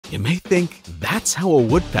You may think that's how a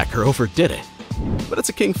woodpecker overdid it, but it's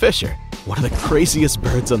a kingfisher, one of the craziest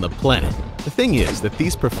birds on the planet. The thing is that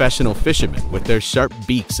these professional fishermen, with their sharp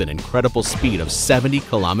beaks and incredible speed of 70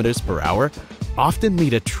 kilometers per hour, often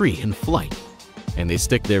meet a tree in flight. And they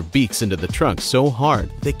stick their beaks into the trunk so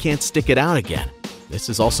hard they can't stick it out again. This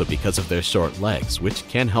is also because of their short legs, which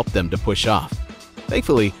can help them to push off.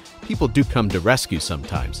 Thankfully, people do come to rescue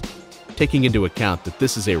sometimes, taking into account that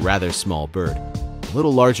this is a rather small bird, a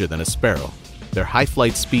little larger than a sparrow. Their high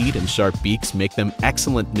flight speed and sharp beaks make them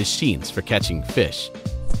excellent machines for catching fish.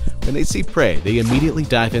 When they see prey, they immediately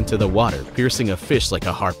dive into the water, piercing a fish like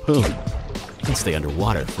a harpoon. They can stay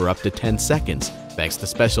underwater for up to 10 seconds, thanks to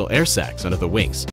special air sacs under the wings.